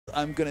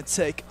I'm gonna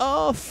take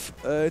off.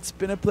 It's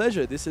been a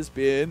pleasure. This has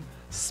been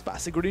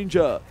Spasic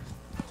Ninja.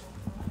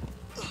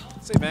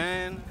 See,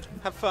 man,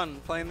 have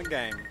fun playing the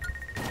game.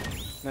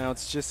 Now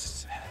it's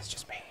just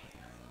me.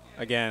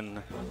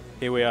 Again,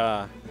 here we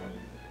are.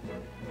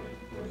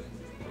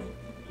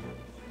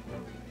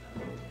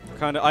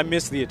 I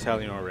miss the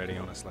Italian already,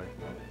 honestly.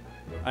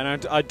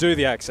 I do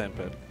the accent,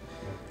 but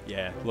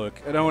yeah,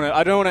 look, I don't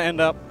want to end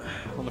up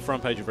on the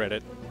front page of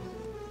Reddit.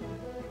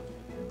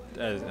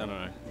 I don't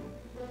know.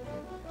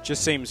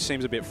 Just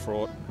seems a bit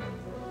fraught.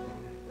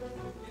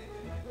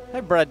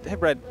 Hey Brad,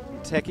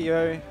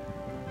 Techio.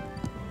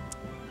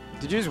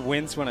 Did you just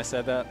wince when I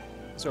said that?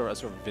 I saw a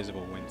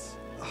visible wince.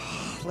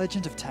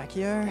 Legend of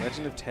Takio?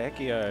 Legend of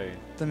Techio.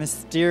 The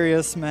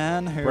mysterious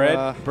man who...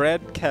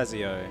 Brad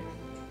Casio.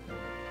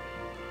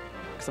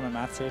 Because I'm a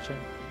maths teacher.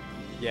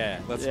 Yeah,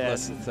 let's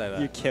say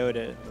that. You killed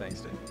it.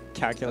 Thanks, dude.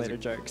 Calculator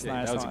jokes.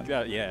 Yeah, nice one.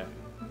 Yeah.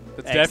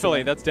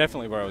 That's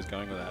definitely where I was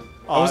going with that.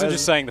 Oh, I wasn't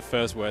just saying the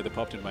first word that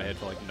popped in my head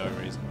for like no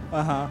reason.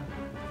 Uh-huh.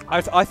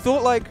 I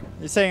thought like...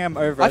 You're saying I'm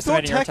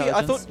overestimating your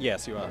intelligence?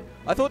 Yes, you are.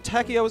 I thought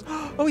Takio was...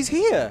 Oh, he's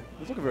here!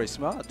 He's looking very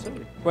smart,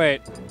 too.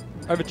 Wait.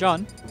 Over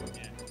John?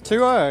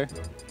 2-0.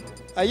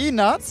 Are you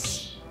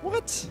nuts?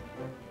 What?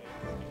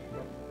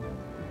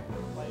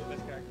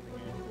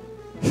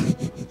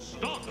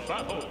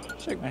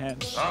 Shake my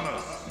hand.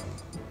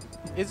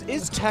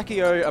 Is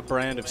Takio a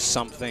brand of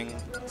something?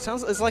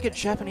 It's like a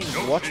Japanese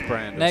watch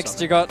brand. Next,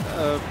 you got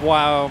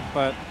WoW,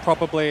 but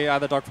probably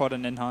either Dogpod or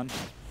Ninhan.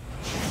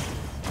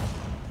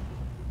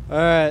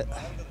 Alright.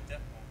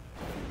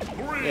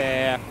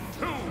 Yeah.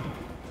 2,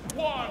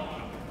 1,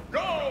 go!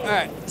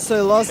 Alright,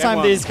 so last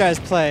time these guys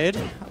played,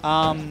 it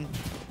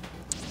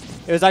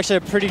was actually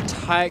a pretty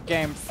tight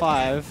game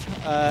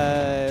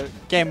 5.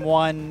 Game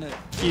 1,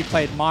 Q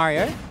played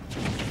Mario,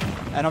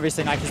 and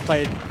obviously Nike's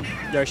played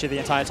Yoshi the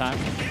entire time.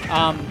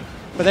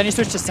 But then he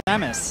switched to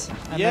Samus.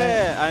 And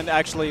and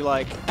actually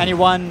like... And he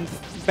won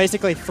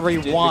basically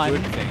 3-1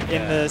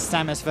 in the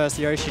Samus versus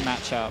Yoshi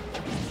matchup.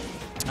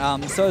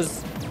 So it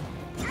was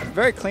a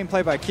very clean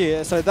play by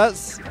Q. So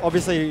that's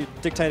obviously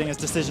dictating his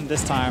decision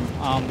this time.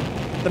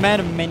 The man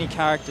of many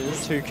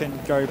characters who can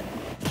go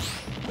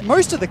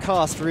most of the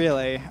cast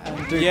really and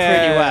do pretty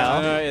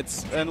well. No,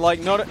 it's like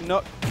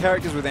not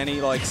characters with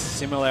any like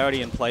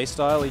similarity in play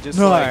style. He just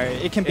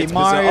it can be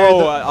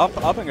Mario.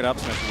 Upping it up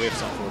smash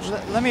whiffs,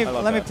 unfortunately.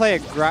 Let me play a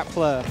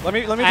grappler. Let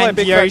me play a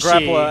big Yoshi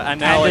grappler and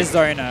now a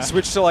zoner.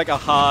 Switch to like a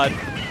hard,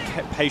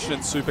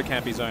 patient, super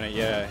campy zoner.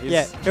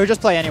 Yeah, he'll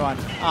just play anyone.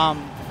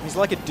 He's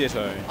like a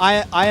Ditto.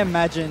 I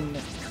imagine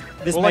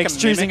this makes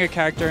choosing a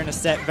character in a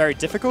set very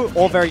difficult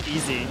or very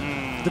easy,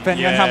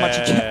 depending on how much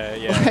you can.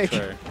 Yeah,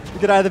 true. It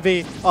could either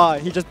be,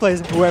 he just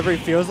plays whoever he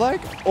feels like,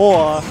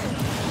 or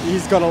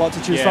he's got a lot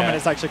to choose from and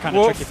it's actually kind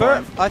of tricky for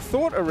him. I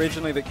thought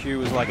originally that Q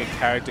was like a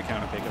character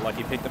counter picker, like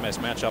he picked the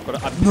best matchup, but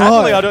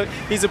apparently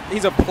he's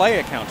a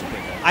player counter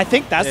picker. I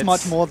think that's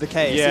much more the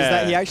case, is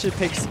that he actually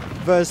picks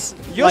versus...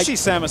 Yoshi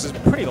Samus is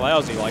pretty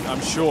lousy, like I'm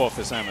sure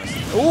for Samus.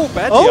 Ooh,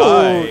 bad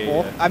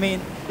DI. I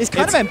mean, it's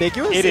kind of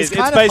ambiguous. It is. It's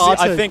kind basically, of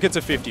hard I think it's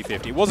a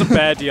 50-50. It wasn't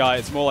bad DI,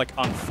 it's more like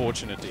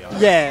unfortunate DI.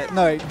 Yeah,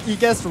 no, he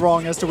guessed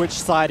wrong as to which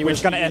side he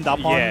was going to end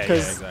up on,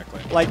 because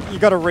like you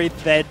got to read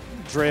their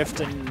drift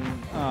and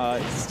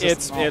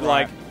it's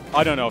like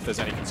I don't know if there's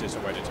any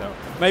consistent way to tell.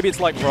 Maybe it's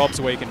like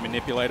Rob's where you can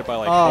manipulate it by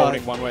like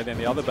holding one way then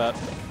the other, but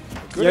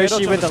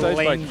Yoshi with the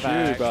lean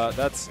back. But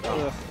that's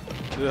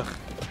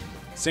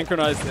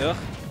synchronized.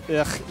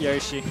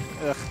 Yoshi.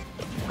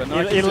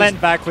 He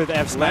leant back with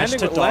F smash to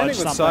dodge landing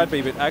something. with side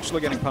B, but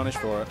actually getting punished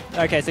for it.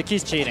 Okay, so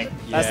Q's cheating.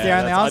 That's the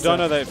only answer. I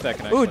don't know if that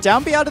connects. Ooh,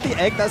 down B out of the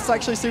egg. That's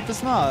actually super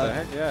smart. The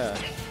heck, yeah.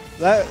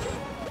 That.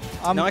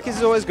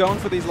 Nike's always going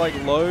for these like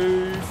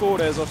low forward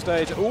airs off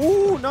stage.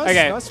 Ooh,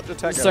 nice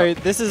attack. So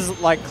this is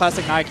like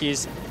classic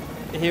Nike's.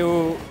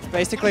 He'll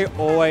basically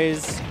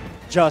always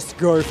just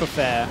go for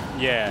fair.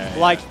 Yeah.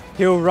 Like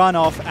he'll run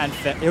off and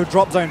he'll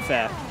drop zone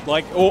fair.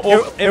 Like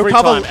every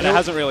time, and it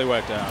hasn't really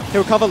worked out.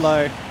 He'll cover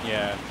low.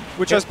 Yeah.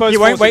 Which I suppose he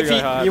won't wait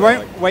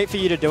for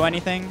you to do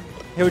anything.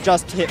 He'll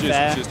just hit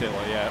fair. Just hit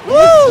low, yeah.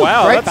 Woo!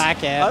 Wow, great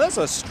back air. That's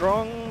a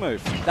strong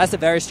move. That's a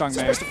very strong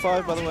move. It's best of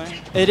 5, by the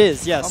way. It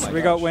is, yes. Oh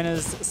we got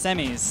winners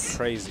semis.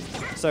 Crazy.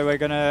 So we're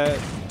gonna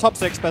top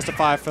 6, best of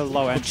 5 for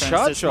low entrance.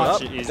 Charge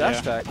shot up,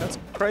 dash attack. That's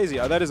crazy.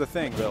 That is a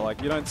thing, but like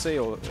you don't see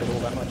all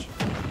that much.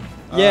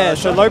 Yeah,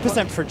 so low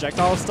percent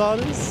projectile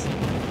starters.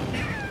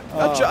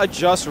 I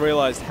just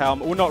realized how,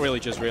 well not really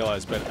just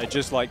realized, but it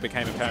just like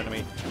became apparent to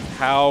me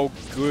how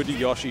good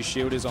Yoshi's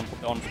shield is on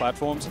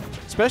platforms.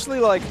 Especially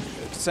like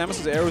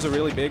Samus's arrows are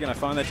really big and I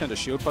find they tend to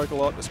shield poke a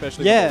lot,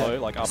 especially below,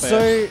 like up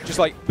air. Just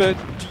like, but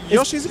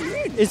Yoshi's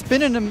immune. It's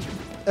been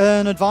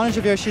an advantage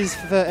of Yoshi's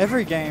for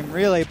every game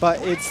really, but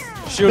it's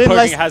shield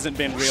poking hasn't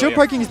been really shield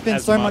poking has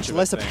been so much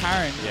less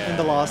apparent in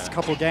the last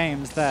couple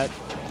games that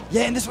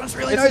and this one's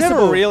really noticeable.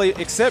 Never really,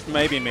 except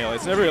maybe in Melee,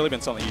 it's never really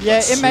been something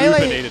you super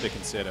needed to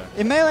consider.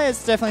 In Melee,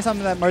 it's definitely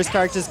something that most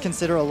characters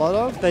consider a lot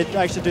of. They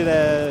actually do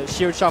their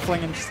shield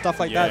shuffling and stuff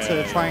like that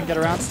to try and get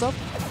around stuff.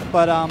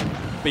 But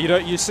But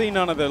you see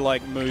none of the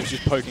like moves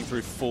just poking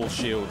through full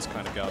shields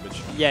kind of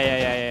garbage.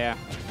 Yeah.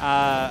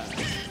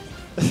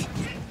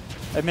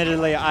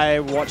 Admittedly, I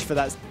watch for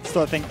that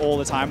sort of thing all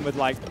the time with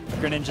like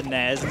Greninja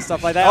Nairs and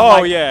stuff like that.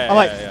 Oh, yeah. I'm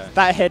like,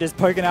 that head is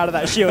poking out of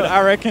that shield.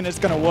 I reckon it's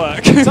gonna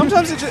work.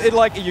 Sometimes it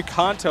like you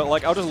can't tell.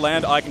 Like I'll just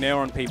land Ike Nair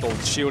on people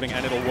shielding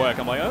and it'll work.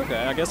 I'm like,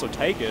 okay, I guess I'll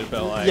take it.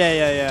 But like,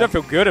 yeah. don't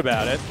feel good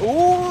about it. Ooh,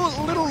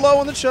 a little low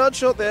on the charge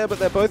shot there, but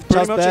they're both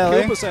pretty much at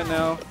kill percent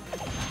now.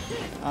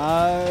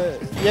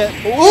 Yeah.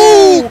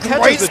 Ooh,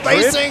 great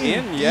spacing.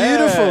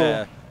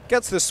 Beautiful.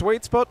 Gets the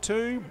sweet spot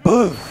too.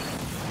 Boom.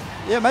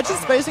 Yeah, imagine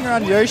spacing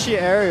around Yoshi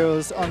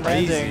aerials on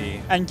Crazy.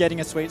 landing and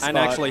getting a sweet spot. And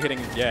actually hitting,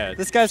 yeah.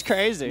 This guy's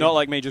crazy. Not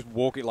like me just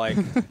walking, like,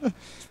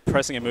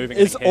 pressing and moving.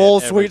 It's all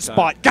sweet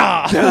spot.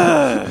 Gah!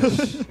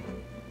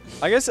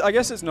 I guess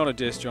it's not a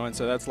disjoint,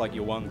 so that's like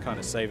your one kind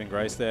of saving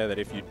grace there, that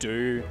if you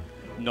do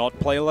not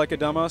play like a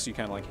dumbass, you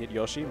can like hit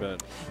Yoshi,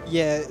 but...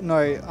 Yeah,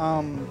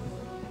 no,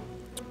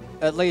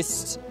 at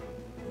least...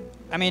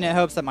 I mean, it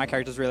helps that my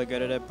character's really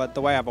good at it, but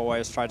the way I've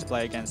always tried to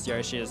play against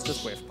Yoshi is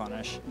just whiff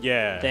punish.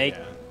 Yeah.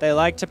 They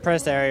like to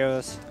press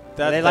aerials.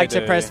 They like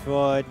to press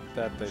forward.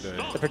 That they do.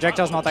 The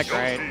projectile's not that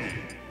great.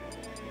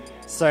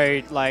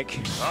 So, like,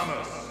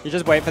 you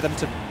just wait for them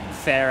to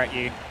fare at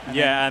you.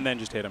 And then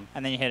just hit him.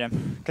 And then you hit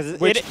him.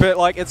 But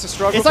like, it's a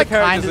struggle it's for like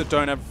characters that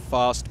don't have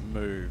fast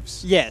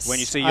moves. Yes. When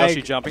you see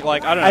Yoshi jumping,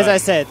 like, I don't know. As I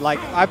said, like,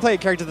 I play a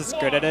character that's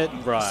good at it,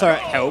 right. so it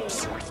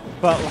helps.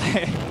 But,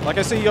 like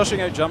I see Yoshi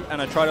go jump,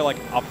 and I try to, like,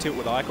 up-tilt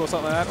with Ike or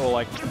something like that, or,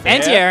 like,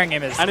 anti-airing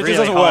him is and it really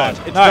just doesn't hard.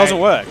 work. It doesn't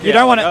work. You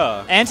don't want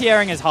to...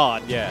 Anti-airing is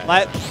hard. Yeah.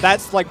 Like,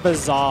 that's, like,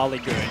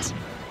 bizarrely good.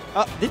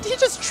 Did he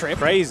just trip?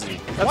 Crazy.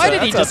 Why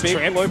did he just big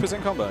trip? low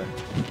percent combo.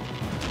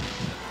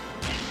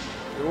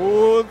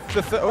 Ooh,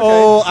 okay.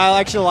 Oh, I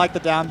actually like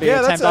the down B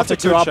attempt after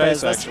two up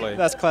airs. Actually.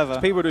 That's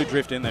clever. People do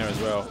drift in there as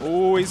well.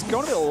 Oh, he's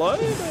going a bit low.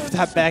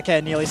 That back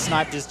air nearly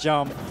sniped his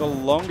jump. The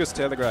longest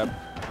tether grab.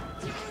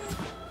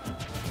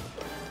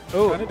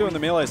 Oh, kind of doing the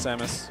melee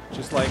Samus,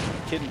 just like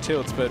hitting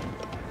tilts, but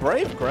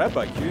brave grab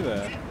by Q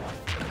there.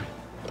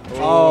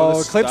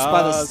 Oh, clips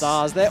by the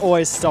stars. They're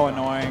always so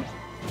annoying.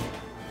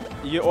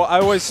 I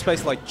always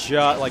space like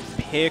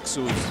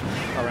pixels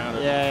around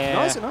it. Yeah.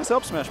 Nice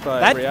up smash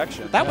by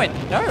Reaction. That went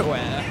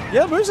nowhere.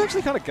 Yeah, the move's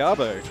actually kind of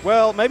garbo.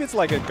 Well, maybe it's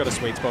like got a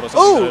sweet spot or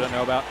something that I don't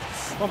know about.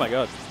 Oh my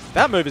god.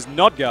 That move is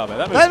not garbo.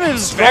 That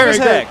move's very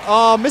good. Heck.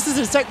 Oh, misses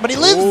his tech, but he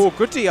lives. Oh,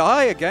 good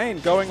DI again,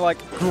 going like...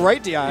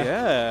 Great DI.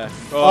 Yeah.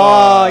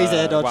 Oh, he's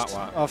air dodged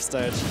off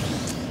stage.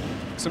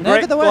 Some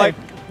great, like,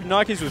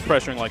 Nike's was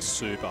pressuring like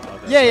super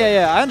hard.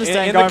 Yeah. I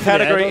understand.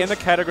 In the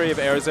category of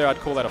errors there, I'd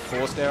call that a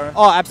forced error.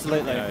 Oh,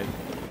 absolutely. You know,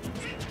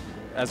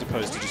 as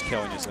opposed to just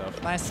killing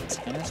yourself. Nice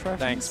tennis reference.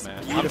 Thanks,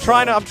 man. Beautiful.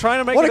 I'm trying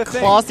to make it a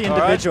thing. What a classy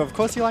individual. Right? Of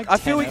course you like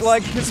tennis. I feel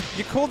like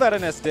you call that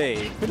an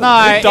SD.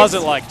 No, who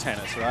doesn't like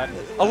tennis, right?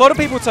 A lot of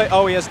people would say,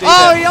 oh, he SD.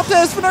 Oh, he up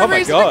there for no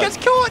reason. God. It gets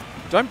caught.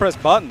 Don't press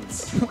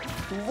buttons.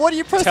 What are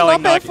you pressing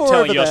up there for?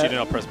 Telling Yoshi to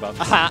not press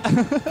buttons.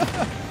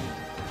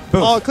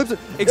 Oh, it clips it.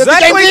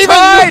 Exactly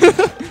tied!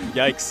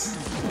 Yikes.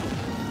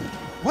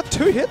 What,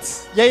 2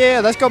 hits?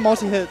 Yeah, that's got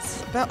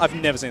multi-hits. I've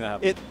never seen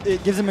that happen.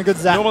 It gives him a good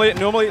zap.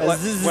 Normally like,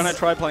 when I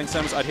try playing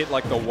Samus, I'd hit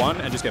like the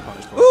 1 and just get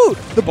punished for it. Ooh,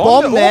 the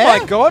bomb there. Oh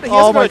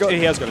my god,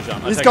 he has got a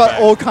jump. He's got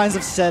all kinds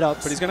of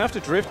setups. But he's going to have to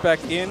drift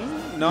back in.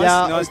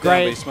 Nice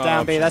great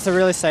down B. That's a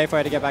really safe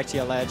way to get back to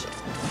your ledge.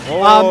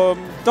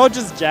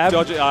 Dodges jab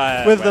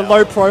with the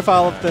low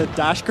profile of the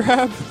dash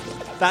grab.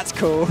 That's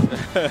cool.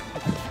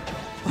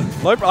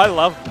 I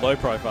love low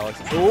profiles.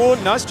 Oh,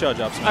 nice charge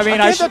up smash. I mean,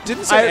 that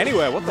didn't say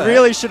anywhere. What the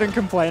really shouldn't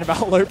complain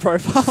about low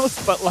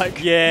profiles, but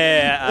like,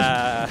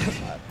 yeah,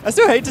 I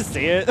still hate to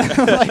see it.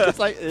 Like, it's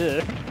like,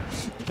 ugh.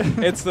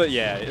 It's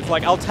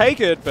like I'll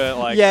take it, but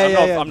like,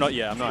 I'm not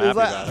happy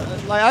about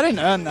it. Like, I didn't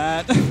earn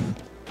that.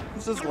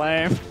 It's just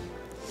lame.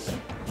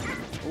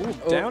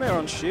 Ooh, down air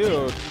on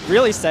shield.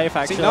 Really safe,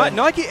 actually. See,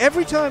 Nike,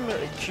 every time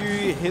Q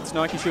hits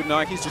Nike shield,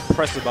 Nike's just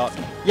press the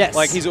button. Yes,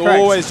 like he's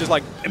always just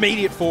like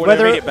immediate forward,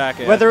 immediate back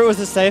air. Whether it was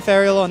a safe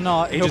aerial or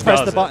not, he'll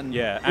press the button.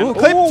 Yeah. And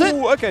okay,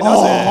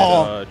 nice air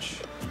dodge.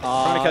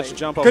 Trying to catch a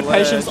jump off the ledge.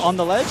 Good patience on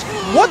the ledge.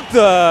 What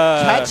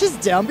the? Catches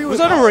down B. Was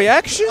that a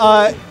reaction?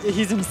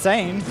 He's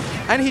insane.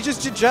 And he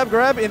just did jab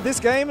grab in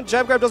this game.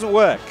 Jab grab doesn't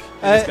work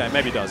in this game.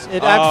 Maybe it does.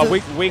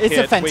 It's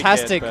a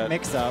fantastic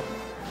mix-up.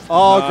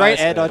 Oh, nice, great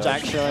air dodge,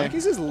 actually.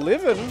 He's just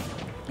living.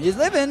 He's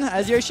living,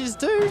 as Yoshi's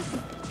do.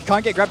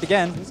 Can't get grabbed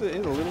again. He's a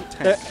little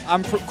tank.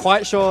 I'm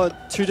quite sure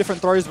 2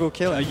 different throws will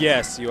kill him.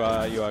 Yes, you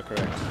are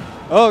correct.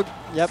 Oh,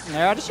 yep,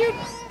 now out of shield.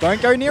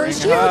 Don't go near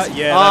his shield.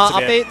 Yeah, that's a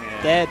bit.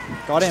 Yeah. Dead.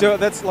 Got him. Still,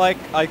 that's like,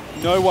 I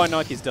know why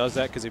Nike's does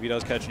that, because if he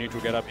does catch a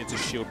neutral get up, it's a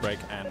shield break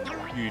and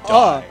you die.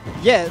 Oh,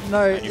 yeah,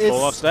 no. And you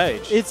fall off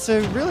stage. It's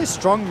a really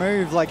strong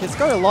move. Like, it's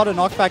got a lot of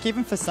knockback,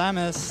 even for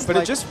Samus. But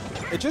like,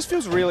 it just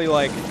feels really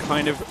like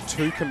kind of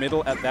too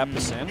committal at that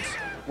percent,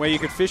 where you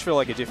could fish for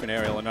like a different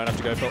aerial and not have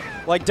to go for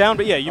like down,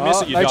 but yeah, you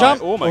miss it, you die.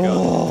 Jump. Oh my god.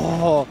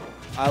 Oh,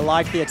 I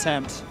like the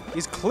attempt.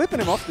 He's clipping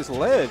him off this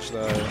ledge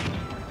though.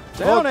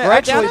 Down air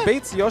actually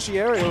beats Yoshi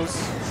aerials.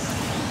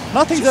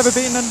 Nothing's ever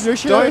been on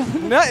Yoshi.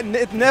 No,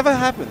 it never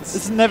happens.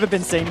 It's never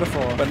been seen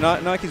before. But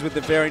Nike's with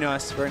the very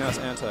nice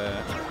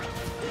anti.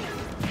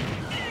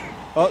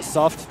 Oh,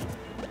 soft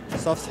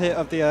hit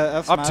of the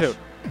F smash. Up tilt.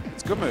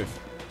 It's a good move.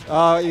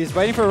 He's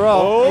waiting for a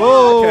roll. Oh,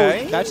 whoa.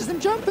 okay. Catches him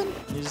jumping.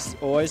 He's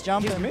always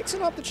jumping. He's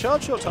mixing up the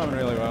charge shot timing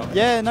really well.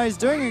 Yeah, no, he's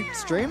doing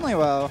extremely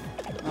well.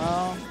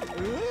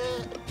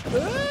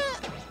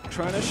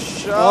 Trying to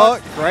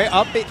shot. Oh, great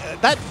upbeat.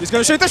 He's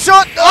going to shoot the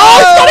shot. Oh,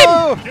 he's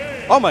got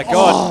him! Oh my god.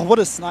 Oh, what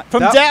a snipe.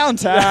 From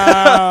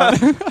downtown.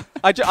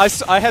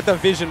 I had the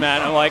vision,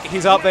 man. I'm like,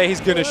 he's up there, he's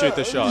going to shoot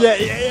the shot.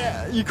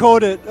 Yeah. You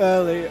called it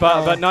early.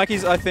 But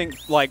Nike's, I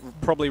think, like,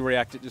 probably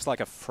reacted just like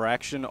a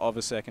fraction of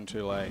a second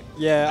too late.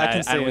 Yeah, I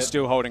can see And was it.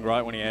 still holding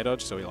right when he air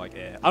dodged, so he like,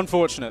 yeah.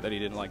 Unfortunate that he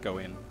didn't like go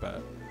in,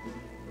 but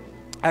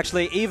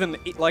actually, even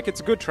like it's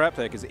a good trap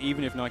there because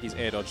even if Nike's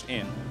air dodged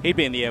in, he'd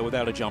be in the air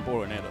without a jump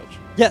or an air dodge.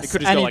 Yes, he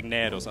could just go like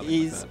nared or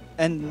something. Like that.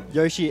 And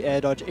Yoshi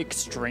air dodge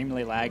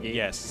extremely laggy.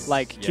 Yes.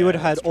 Like Yeah, he would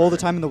have had that's all the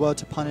true. time in the world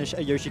to punish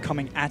a Yoshi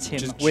coming at him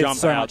Just with jump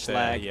so out much there.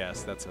 lag.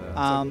 Yes, that's a good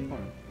point.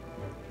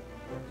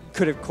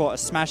 Could have caught a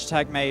smash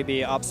attack,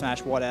 maybe up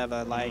smash,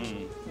 whatever. Like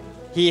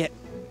it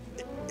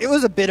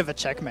was a bit of a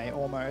checkmate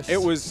almost. It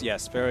was,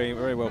 yes, very,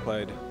 very well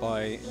played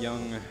by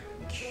young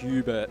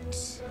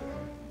Qbert.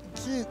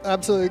 He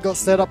absolutely got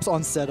setups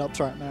on setups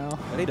right now.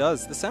 And he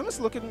does. The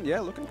Samus looking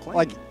clean.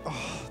 Like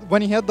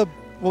when he had the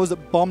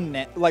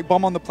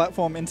bomb on the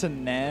platform into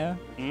Nair,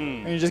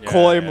 and you just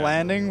caught him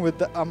landing with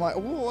the. I'm like,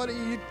 what are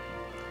you?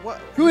 What?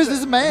 Who is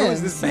this man? Who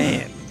is this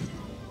man?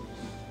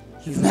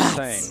 He's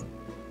insane.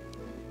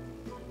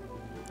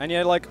 And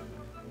yeah, like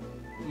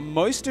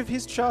most of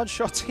his charge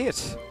shots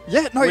hit.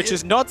 Yeah, no, which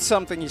is not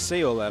something you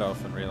see all that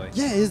often, really.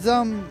 Yeah, his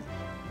I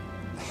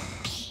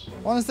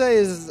want to say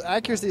his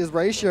accuracy, his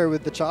ratio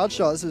with the charge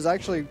shots was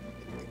actually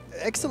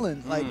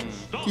excellent. Like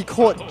he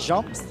caught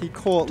jumps, he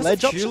caught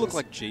ledge options. Does Q look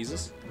like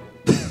Jesus?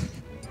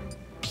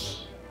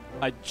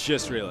 I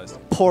just realized.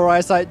 Poor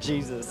eyesight,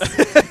 Jesus.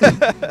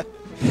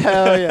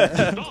 Hell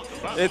yeah!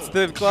 It's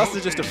the glass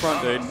is just a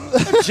front, dude.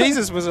 If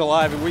Jesus was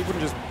alive, and we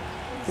wouldn't just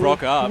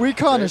rock up. We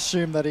can't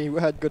assume that he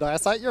had good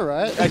eyesight. You're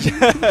right.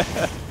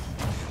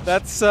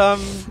 That's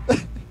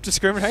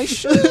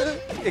discrimination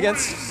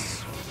against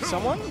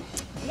someone.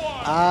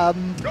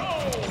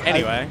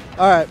 Anyway,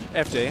 all right.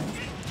 FD.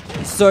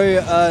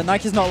 So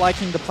Nike's not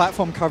liking the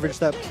platform coverage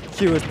that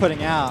Q is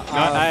putting out.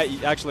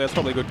 Actually, that's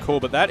probably a good call,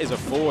 but that is a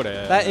forward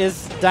air. That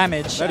is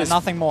damage. That and is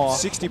nothing more.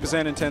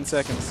 60% in 10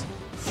 seconds.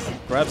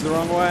 Grabs the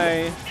wrong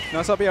way.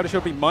 Nice up out of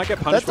shield. He might get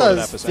punished That for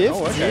does that percent.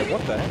 Oh, okay. 50.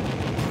 What the heck?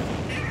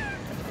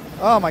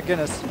 Oh my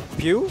goodness.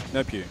 Pew?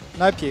 No Pew.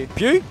 No Pew.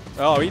 Pew?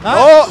 Oh, he. No.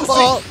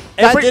 Oh,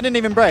 that didn't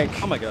even break.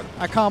 Oh my god.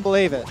 I can't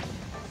believe it.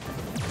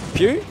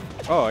 Pew?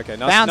 Oh, okay.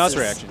 Nice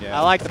reaction. Yeah.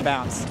 I like the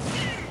bounce.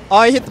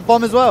 Oh, he hit the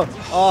bomb as well.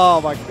 Oh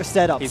my,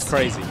 setups. He's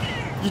crazy.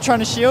 You trying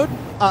to shield?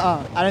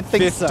 I don't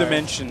think Fifth so.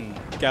 dimension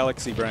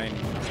galaxy brain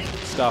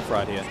stuff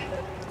right here.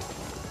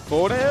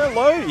 Forward air,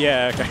 low?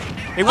 Yeah, okay.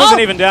 He wasn't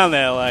even down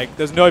there, like,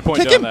 there's no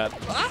point doing that.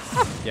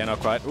 Yeah, not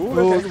quite.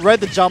 Ooh, okay. Read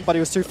the jump, but he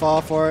was too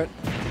far for it.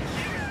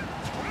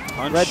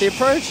 Punch. Read the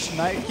approach.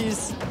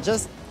 Nike's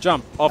just...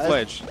 Jump, off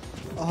ledge.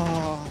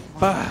 Oh,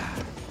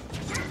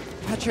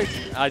 Patrick,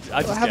 I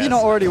just have you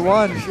not already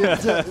won?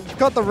 You've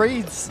got the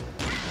reads.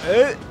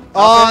 That's a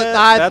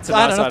I nice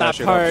don't know if that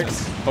shield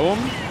pokes. option. Boom.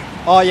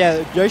 Oh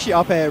yeah, Yoshi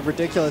up air,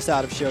 ridiculous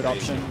out of shield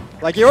option.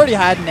 Like he already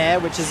had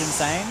Nair, which is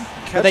insane.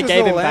 But they Catches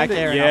gave the him back landing.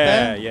 there and up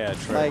there. Yeah,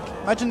 true. Like,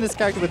 imagine this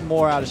character with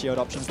more out of shield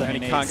options than and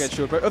he he needs. can't get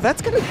shield break. Oh,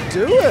 that's going to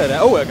do it.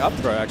 Oh, up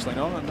throw, actually.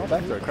 No, not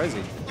back throw.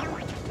 Crazy.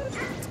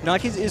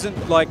 Nike's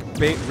isn't, like,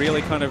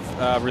 really kind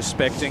of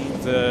respecting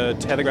the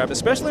tether grab,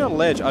 especially on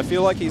ledge. I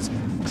feel like he's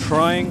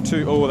trying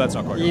to... Oh, that's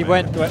not quite He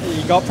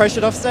got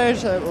pressured off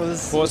stage. It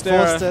was forced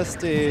us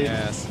to...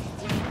 Yes.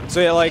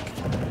 So, yeah, like,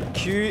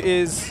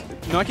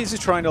 Nike's is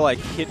trying to, like,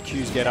 hit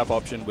Q's get up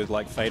option with,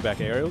 like, fade back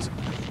aerials.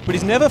 But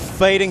he's never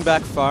fading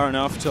back far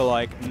enough to,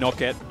 like, not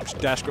get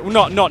dash grab.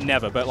 Well, not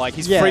never, but, like,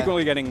 he's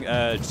frequently getting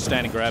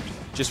standing grabbed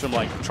just from,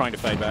 like, trying to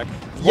fade back.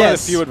 One of the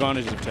few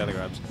advantages of tether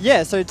grabs.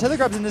 Yeah, so tether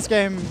grabs in this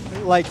game,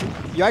 like,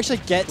 you actually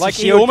get to like,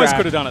 shield he almost grab.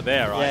 could have done it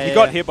there, right? Yeah, he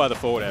got hit by the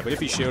forward air, but if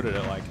he shielded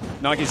it, like,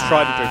 Nike's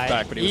tried to drift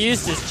back, but he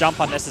used his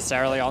jump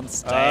unnecessarily on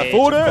stage.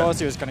 Forward air. Of course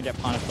he was going to get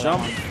punished for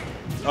Jump. that one.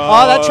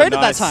 Oh, that traded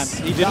nice. that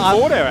time. He didn't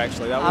forward air,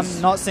 actually. That was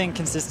I'm not seeing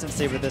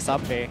consistency with this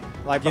up B.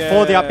 Like,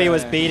 before the up B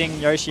was beating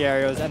Yoshi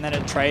aerials, and then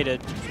it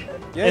traded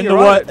in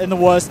the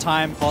worst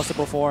time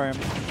possible for him.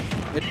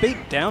 It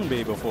beat down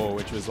B before,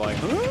 which was like...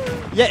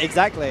 Yeah,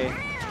 exactly.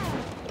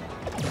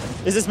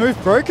 Is this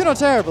move broken or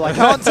terrible? I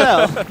can't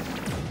tell.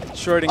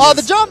 Schrodinger's,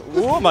 the jump!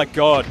 Oh my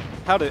god.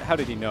 How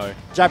did he know?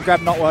 Jab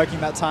grab not working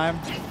that time.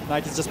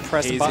 Nike's just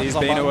pressing buttons He's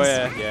on been buttons.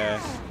 aware, yeah.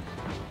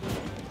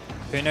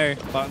 Who knew?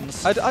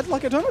 Buttons. I don't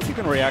know if you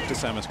can react to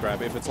Samus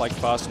grab, if it's like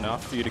fast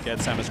enough for you to get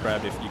Samus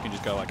grab, if you can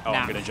just go like, oh,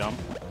 I'm going to jump.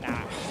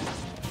 Nah.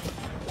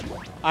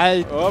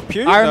 I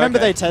remember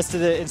they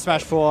tested it in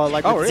Smash 4,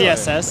 like with really?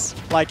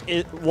 CSS, like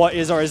what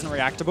is or isn't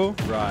reactable.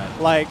 Right.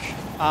 Like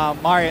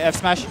Mario F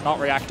Smash, not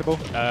reactable.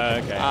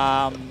 Okay.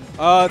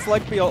 It's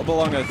like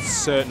belong a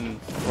certain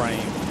frame.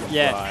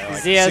 Yeah,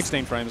 like ZS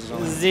 16 frames or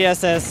something.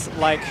 ZSS,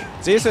 like...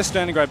 ZSS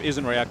standing grab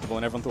isn't reactable,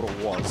 and everyone thought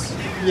it was.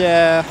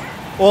 Yeah,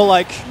 or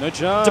like... No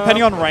jump.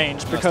 Depending on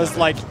range, because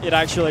like it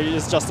actually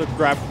is just a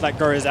grab that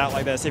goes out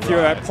like this. If you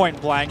were at point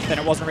blank, then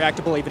it wasn't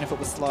reactable even if it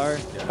was slow.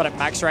 Yeah. But at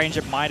max range,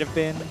 it might have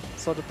been,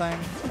 sort of thing.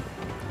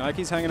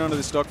 Nike's hanging onto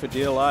this stock for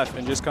dear life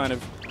and just kind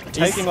of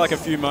taking like a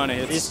few minor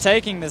hits. He's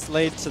taking this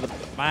lead to the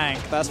bank,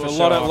 that's for sure. A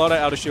lot of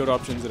out of shield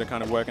options that are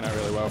kind of working out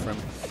really well for him.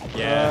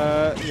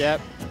 Yeah. Yep.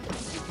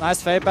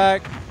 Nice fade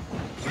back.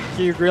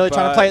 Q really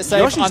trying to play it safe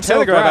Yoshi's until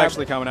telegraph grab.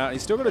 actually coming out.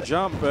 He's still got to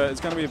jump, but it's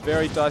going to be a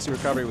very dicey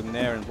recovery with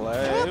Nair in play.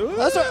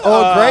 That's great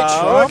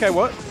try. Okay,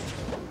 what?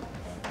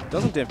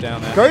 Doesn't dip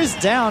down there. Goes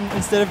down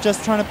instead of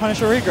just trying to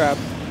punish a regrab.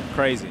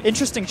 Crazy.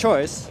 Interesting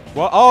choice.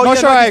 Well, oh, Not yeah,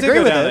 sure no, I he did agree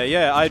go with down it. there.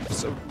 Yeah, I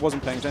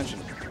wasn't paying attention.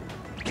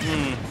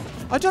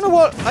 I don't know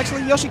what.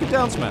 Actually, Yoshi could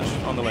down smash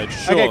on the ledge.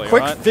 Surely, okay,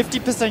 quick right?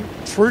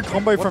 50% true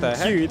combo What from the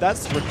heck? Q.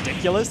 That's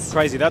ridiculous.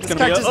 Crazy. That's This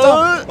going to be character's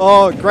done.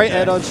 Oh, great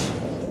air dodge.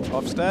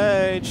 off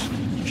stage.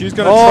 Q's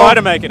going to try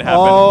to make it happen,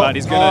 but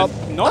he's going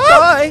to not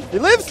die. He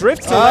lives.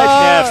 Drift to ledge.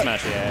 Yeah,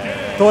 smash.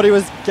 Yeah. Thought he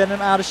was getting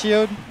him out of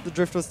shield. The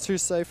drift was too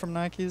safe from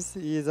Nikes.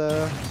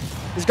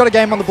 He's got a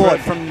game on the board.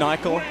 From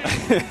Nykel.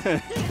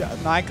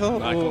 Nykel?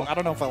 Nykel. Ooh, I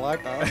don't know if I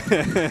like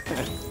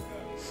that.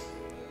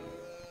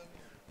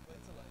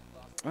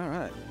 All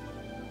right.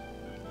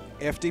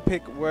 FD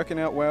pick working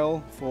out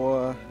well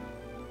for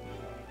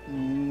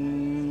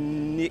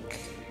Nick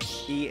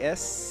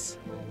ES.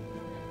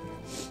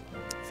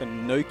 For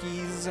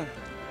Noki's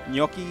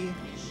Gnocchi.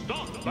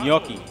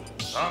 Gnocchi.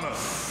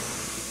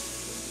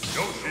 Samus.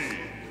 Yoshi.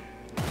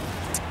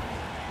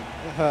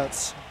 It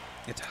hurts.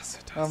 It does.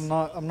 It does. I'm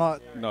not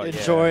Not yet.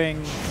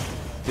 enjoying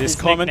This his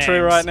commentary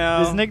nicknames. right now.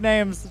 His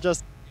nicknames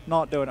just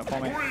not doing it for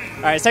me. All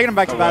right, he's taking him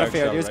back to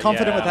Battlefield. He was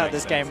confident with how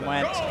this game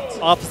went.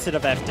 Opposite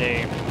of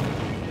FD.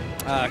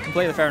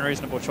 Completely fair and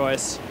reasonable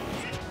choice.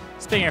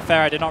 Speaking of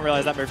fair, I did not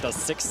realize that move does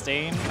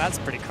 16. That's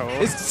pretty cool.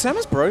 Is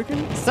Samus broken?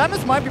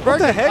 Samus might be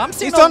broken. What the heck? I'm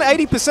seeing He's done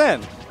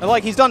 80%. And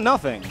like, he's done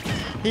nothing.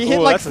 He hit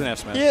Ooh, like that's an F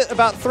smash. he hit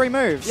about 3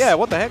 moves. Yeah,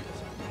 what the heck?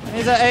 And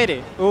he's at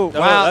 80. Ooh, Wow.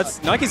 wow.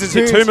 That's, Nike's has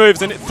hit 2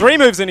 moves, and 3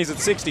 moves, and he's at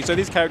 60, so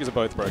these characters are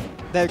both broken.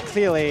 They're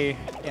clearly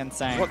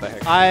insane. What the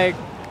heck?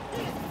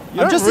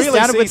 I'm just really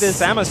astounded see with this.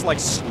 Samus like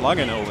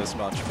slugging all this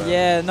much. But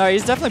Yeah, no,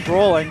 he's definitely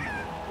brawling.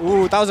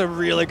 Ooh, that was a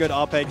really good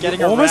up air.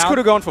 Getting almost around. could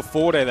have gone for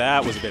 4-day.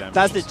 That was a bit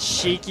ambitious. That's the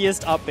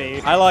cheekiest up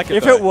B. I like it.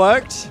 If though. it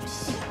worked,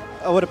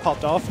 I would have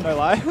popped off, no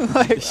lie.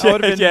 Like, I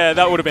would've been, yeah,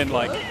 that would have been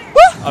like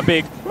a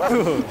big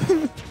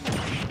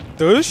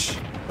douche.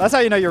 That's how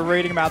you know you're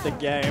reading about the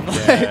game.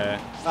 Yeah.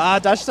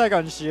 Dash attack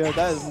on shield.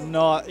 That is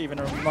not even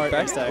a remote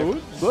mistake.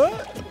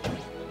 What?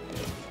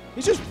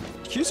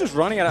 Q's just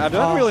running at it. I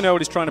don't really know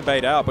what he's trying to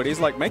bait out, but he's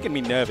like making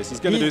me nervous. He's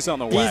going to do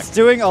something whack. He's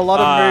doing a lot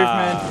of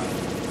movement.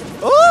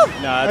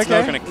 Ooh! No, it's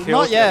not going to kill.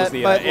 Not yet, That was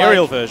the but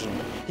aerial like, version.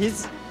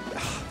 He's.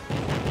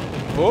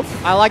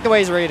 Oof. I like the way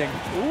he's reading.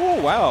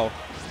 Ooh, wow.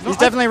 He's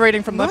definitely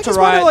reading from left to Just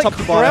right, wanted, top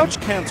to bottom. crouch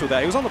cancel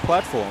that. He was on the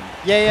platform.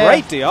 Yeah.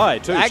 Great DI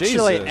too.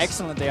 Actually, Jesus.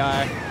 excellent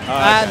DI.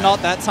 Okay.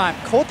 Not that time.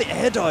 Caught the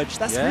air dodge.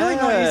 That's really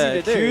not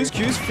easy to do.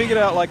 Q's figured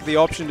out like the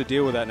option to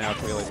deal with that now.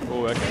 Clearly.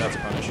 Oh, okay, that's a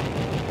punish.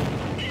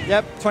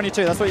 Yep,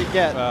 22. That's what you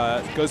get.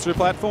 Goes through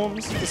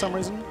platforms for some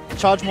reason.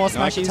 Charge more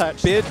smash Nike's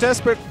attached. bit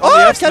desperate. On Oh,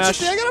 the F catches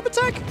smash. the air up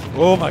attack.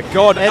 Oh my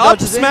god! Air Up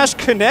dodges in. smash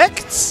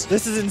connects.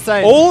 This is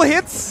insane. All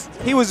hits.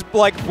 He was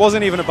like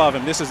wasn't even above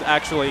him. This is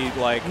actually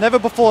like Never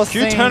before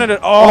Q seen. turning it.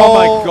 Oh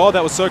my god,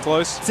 that was so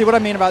close. See what I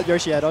mean about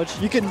Yoshi air dodge?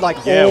 You can like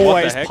Yeah, what the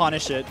always heck?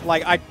 punish it.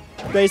 Like I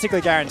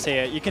basically guarantee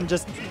it. You can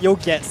just you'll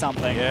get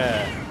something.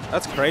 Yeah,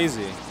 that's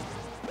crazy.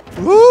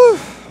 Woo!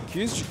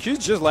 Q's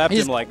just lapped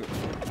him like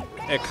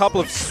a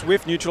couple of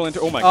swift neutral into.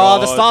 Oh my Oh,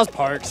 god. the stars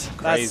poked.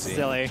 Crazy. That's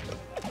silly.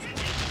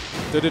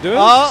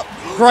 Oh,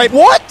 great.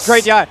 What?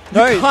 Great DI.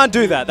 No, you can't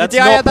do that. That's DI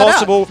not had that out.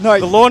 possible. No.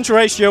 The launch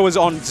ratio is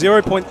on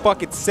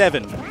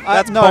 0.7.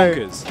 That's no.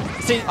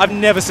 bonkers. See, I've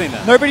never seen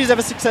that. nobody's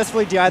ever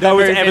successfully DI'd that No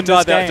move one's ever in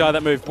this game. died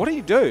that move. What do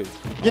you do?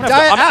 You I'm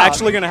die it out.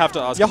 actually going to have to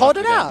ask. You him hold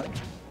after it the out. game.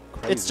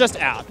 It's just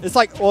out. It's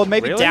like, or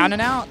maybe Really? down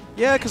and out.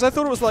 Yeah, because I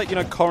thought it was like,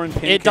 Corrin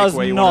pin It kick does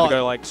where you not. wanted to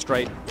go like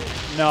straight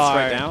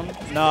down.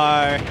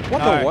 No. What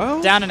no. the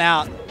world? Down and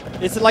out.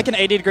 It's like an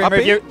 80-degree Up move.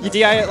 it? You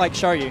DI it like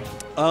show you.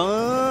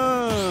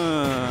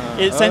 Oh.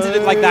 It sends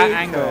it like that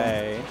angle.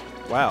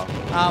 Wow.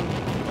 Um,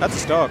 That's a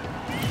stock.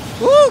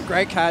 Woo!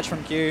 Great catch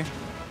from Q.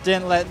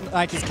 Didn't let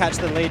Nikes catch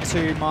the lead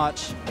too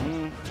much.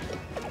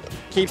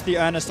 Keeps the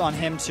earnest on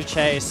him to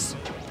chase.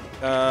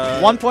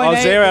 1.8.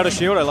 Oh, Zero out of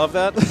shield. I love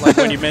that. Like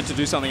when you meant to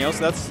do something else.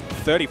 That's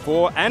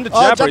 34 and a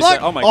Oh, jab jab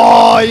reset. lock. Oh my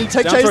god. Oh, you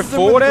take Down throw chases him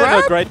forward with air.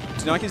 No, grab?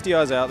 great. Nike's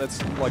DI's out. That's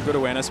like good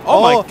awareness.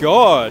 Oh my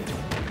god.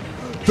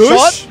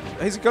 Shot.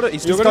 He's got it.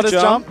 He's still He's got got a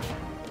his jump. jump.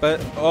 But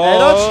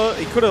dodge.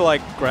 he could have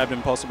like grabbed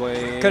him possibly.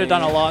 Could have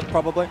done a lot,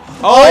 probably.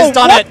 Oh, he's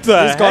done what it.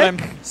 the He's got heck?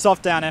 him.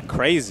 Soft down air.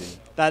 Crazy.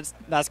 That's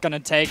gonna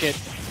take it.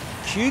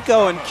 Q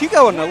going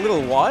a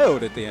little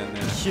wild at the end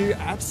there. Q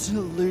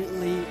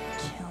absolutely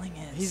killing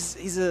it.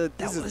 He's a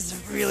That was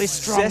a really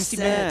strong zesty set.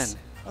 man.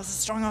 That was a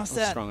strong ass That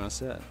was set. strong ass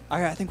set.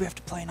 Okay, I think we have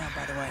to play now,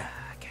 by the way.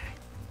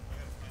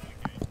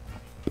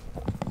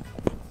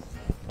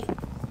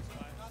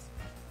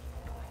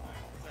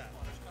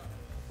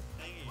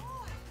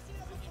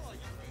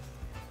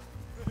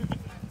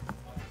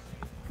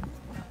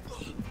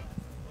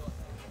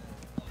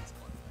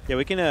 Yeah,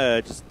 we can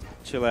just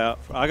chill out.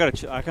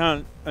 I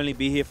can't only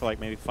be here for like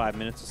maybe 5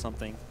 minutes or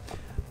something.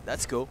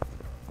 That's cool.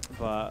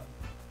 But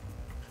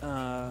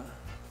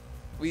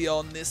We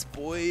on this,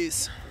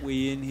 boys.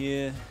 We in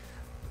here.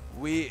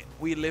 We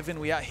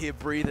out here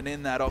breathing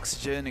in that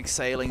oxygen,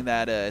 exhaling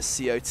that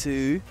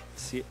CO2.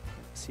 CO2.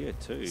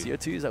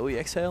 CO2, is that what we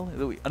exhale?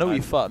 I know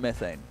we fart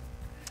methane.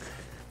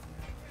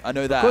 I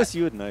know that. Of course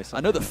you would know I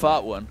something. know the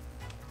fart one.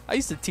 I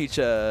used to teach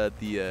the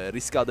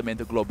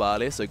riscaldamento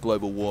globale, so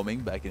global warming,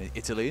 back in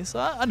Italy, so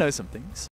I know some things.